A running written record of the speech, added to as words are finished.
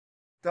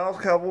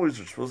Dallas Cowboys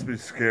are supposed to be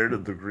scared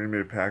of the Green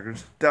Bay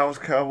Packers. Dallas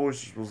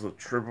Cowboys are supposed to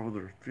trip over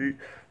their feet.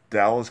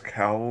 Dallas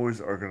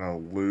Cowboys are gonna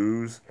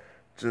lose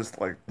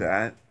just like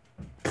that.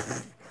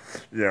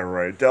 Yeah,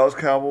 right. Dallas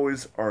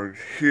Cowboys are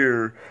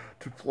here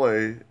to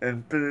play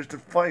and finish the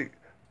fight.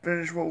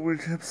 Finish what we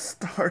have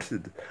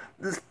started.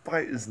 This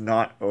fight is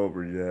not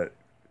over yet.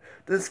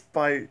 This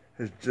fight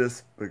has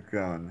just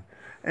begun.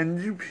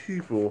 And you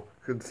people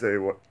can say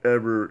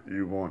whatever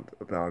you want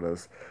about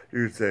us.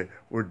 You can say,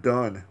 we're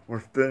done. We're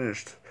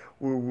finished.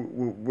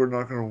 We're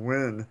not going to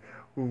win.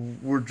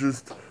 We're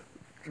just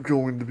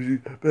going to be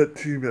that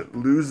team that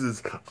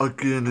loses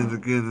again and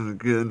again and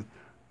again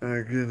and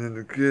again and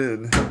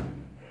again.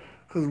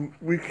 Because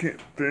we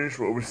can't finish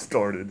what we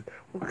started.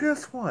 Well,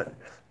 guess what?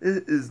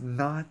 It is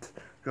not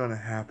going to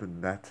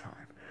happen that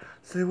time.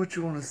 Say what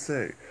you want to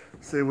say.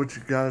 Say what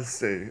you got to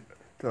say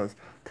to us.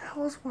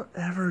 Tell us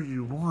whatever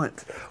you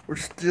want. We're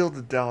still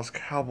the Dallas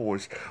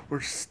Cowboys.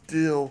 We're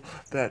still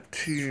that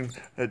team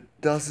that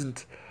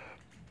doesn't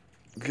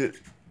get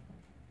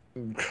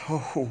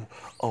go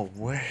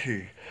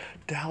away.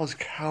 Dallas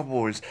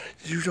Cowboys,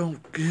 you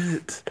don't get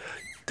it.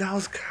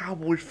 Dallas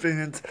Cowboy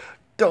fans,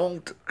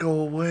 don't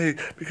go away,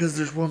 because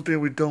there's one thing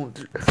we don't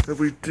do, that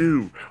we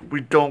do.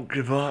 We don't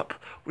give up.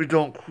 We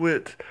don't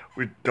quit.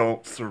 We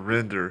don't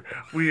surrender.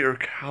 We are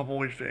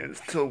Cowboy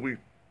fans till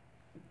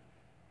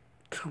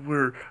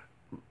we're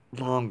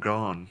long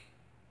gone.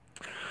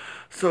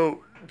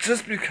 So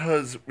just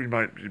because we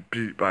might be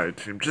beat by a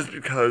team, just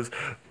because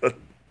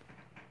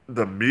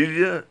the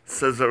media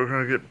says that we're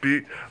going to get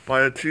beat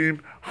by a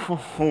team,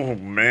 oh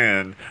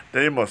man,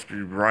 they must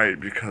be right,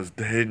 because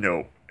they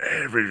know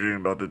everything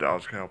about the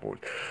Dallas Cowboys.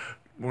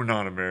 We're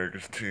not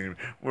America's team.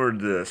 We're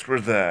this, we're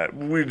that.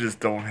 We just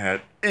don't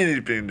have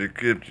anything to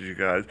give to you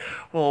guys.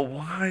 Well,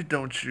 why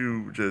don't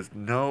you just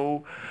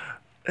know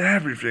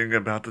everything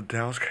about the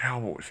Dallas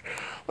Cowboys?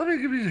 Let me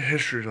give you the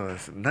history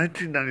lesson.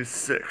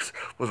 1996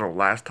 was our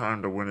last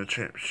time to win a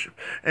championship.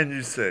 And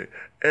you say,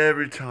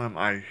 every time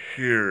I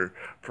hear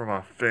from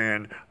a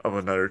fan of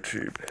another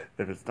team,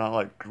 if it's not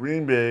like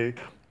Green Bay,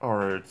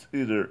 or it's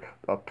either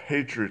a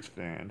Patriots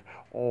fan,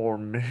 or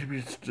maybe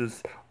it's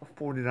just a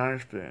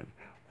 49ers fan.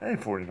 Hey,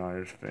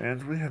 49ers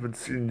fans, we haven't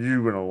seen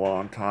you in a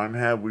long time,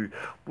 have we?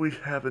 We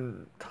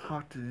haven't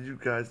talked to you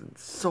guys in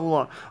so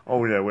long.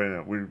 Oh, yeah, wait a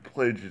minute. We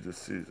played you this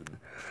season.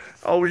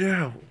 Oh,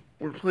 yeah,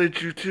 we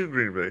played you too,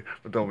 Green Bay.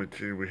 But the only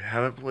team we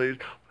haven't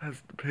played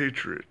is the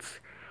Patriots.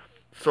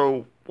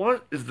 So,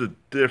 what is the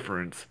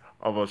difference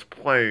of us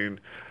playing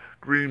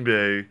Green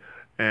Bay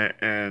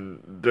and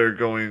they're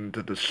going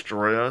to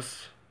destroy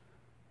us?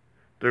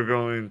 They're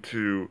going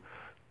to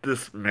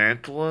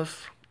dismantle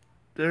us?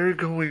 They're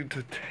going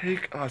to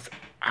take us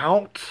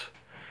out?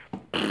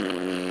 That's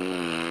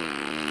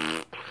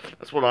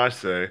what I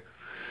say.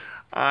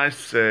 I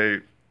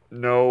say,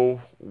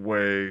 no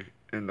way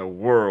in the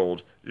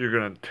world you're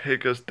going to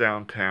take us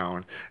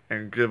downtown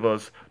and give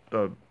us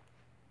the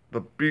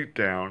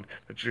beatdown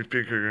that you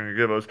think you're going to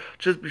give us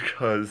just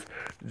because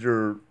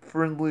your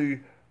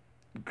friendly,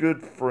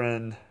 good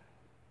friend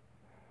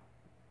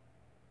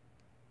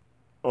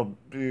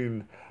of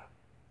being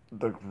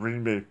the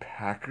Green Bay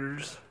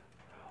Packers.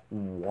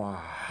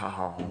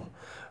 Wow.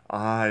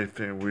 I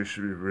think we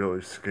should be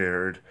really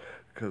scared,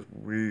 because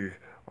we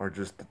are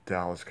just the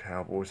Dallas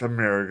Cowboys,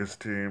 America's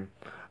team.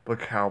 The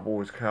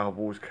Cowboys,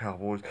 Cowboys,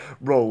 Cowboys,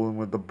 rolling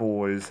with the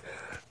boys.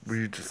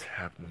 We just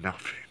have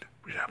nothing.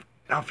 We have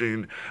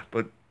nothing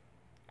but,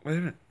 wait a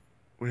minute.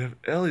 We have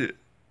Elliott.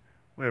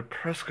 We have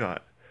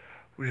Prescott.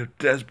 We have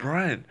Des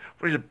Bryant.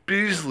 We have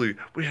Beasley.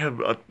 We have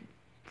a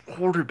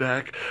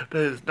quarterback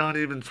that is not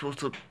even supposed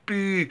to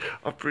be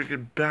a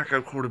freaking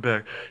backup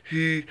quarterback.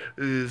 He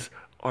is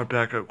our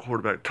backup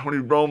quarterback, Tony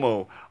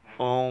Romo.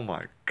 Oh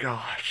my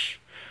gosh.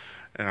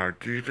 And our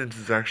defense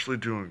is actually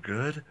doing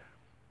good?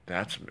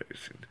 That's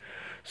amazing.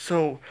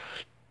 So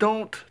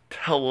don't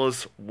tell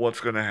us what's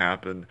going to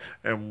happen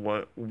and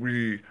what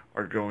we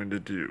are going to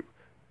do.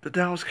 The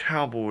Dallas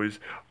Cowboys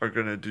are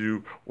going to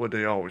do what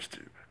they always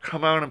do: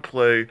 come out and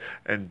play,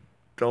 and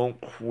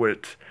don't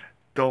quit,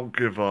 don't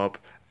give up,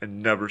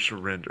 and never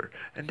surrender.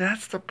 And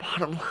that's the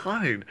bottom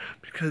line,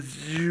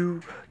 because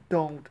you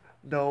don't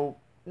know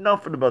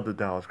nothing about the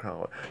Dallas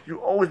Cowboys. You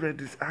always make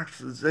these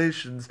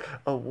accusations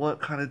of what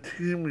kind of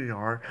team we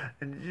are,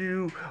 and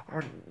you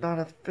are not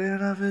a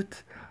fan of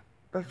it.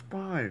 That's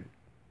fine.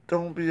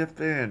 Don't be a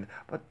fan.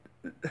 But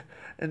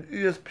and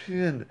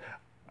ESPN,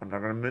 I'm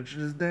not going to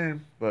mention his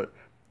name, but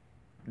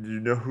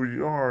you know who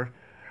you are.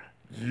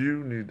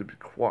 You need to be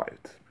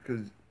quiet,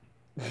 because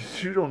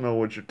you don't know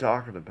what you're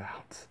talking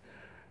about.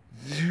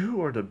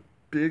 You are the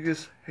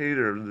biggest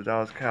hater of the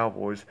Dallas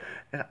Cowboys,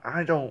 and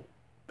I don't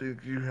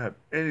think you have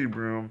any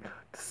room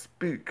to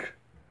speak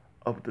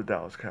of the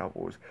Dallas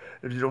Cowboys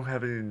if you don't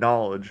have any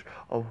knowledge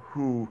of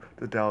who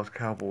the Dallas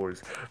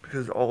Cowboys,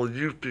 because all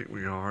you think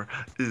we are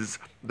is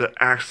the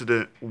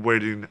accident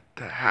waiting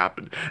to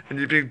happen. And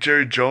you think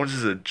Jerry Jones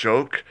is a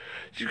joke?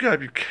 You gotta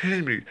be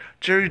kidding me.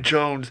 Jerry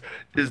Jones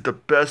is the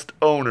best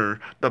owner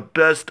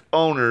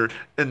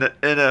in the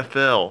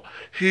NFL.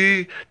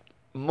 He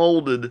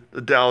molded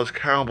the Dallas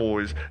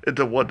Cowboys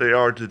into what they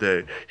are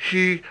today.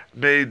 He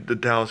made the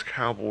Dallas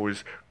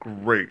Cowboys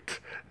great,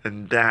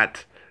 and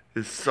that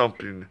is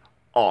something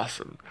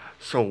awesome.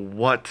 So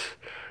what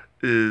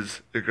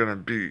is it gonna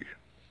be?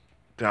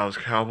 Dallas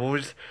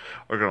Cowboys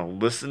are gonna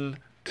listen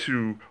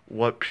to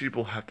what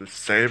people have to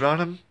say about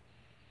him?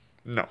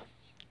 No.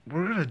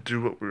 We're gonna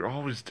do what we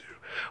always do.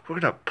 We're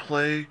gonna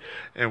play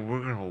and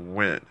we're gonna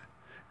win.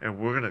 And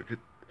we're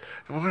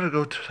gonna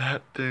go to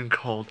that thing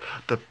called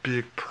the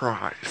big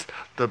prize.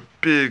 The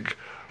big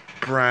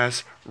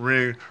brass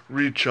ring,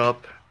 reach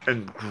up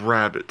and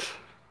grab it.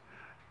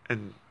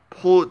 And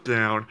pull it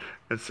down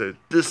and say,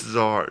 this is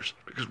ours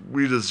because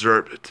we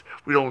deserve it.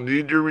 We don't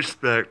need your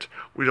respect.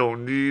 We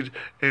don't need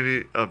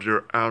any of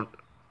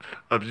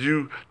of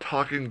you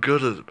talking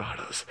good about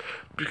us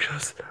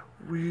because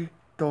we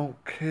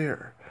don't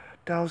care.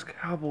 Dallas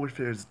Cowboy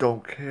fans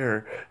don't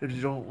care if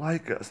you don't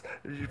like us,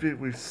 if you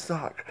think we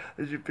suck,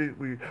 if you think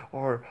we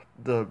are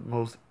the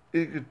most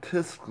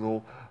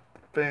egotistical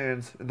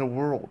fans in the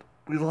world.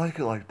 We like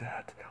it like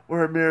that.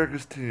 We're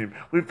America's team.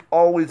 We've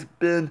always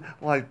been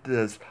like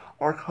this.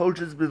 Our coach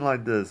has been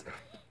like this.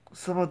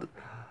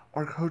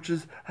 Our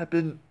coaches have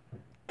been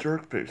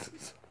jerk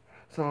faces.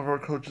 Some of our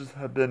coaches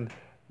have been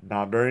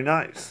not very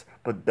nice.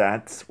 But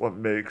that's what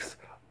makes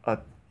a,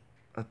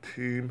 a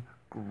team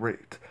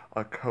great.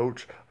 A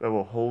coach that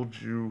will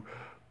hold you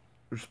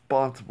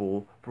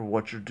responsible for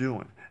what you're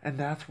doing. And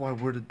that's why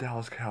we're the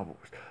Dallas Cowboys.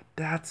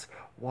 That's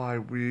why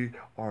we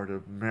are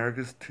the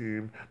America's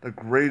team, the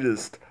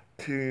greatest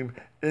team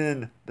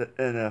in the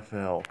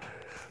NFL.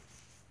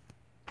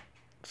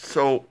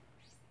 So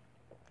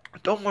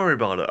don't worry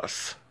about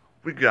us.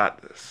 We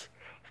got this.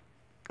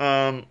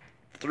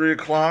 3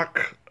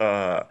 o'clock,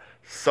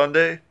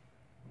 Sunday.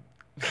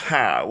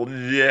 Ha, well,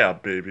 yeah,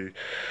 baby.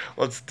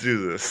 Let's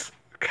do this.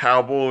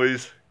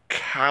 Cowboys,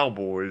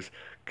 Cowboys,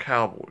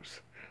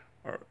 Cowboys.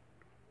 Or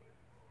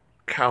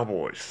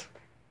Cowboys.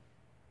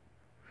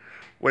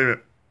 Wait a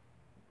minute.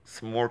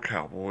 Some more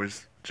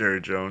Cowboys,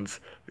 Jerry Jones,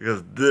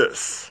 because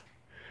this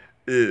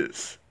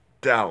is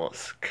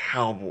Dallas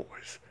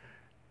Cowboys.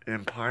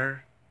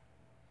 Empire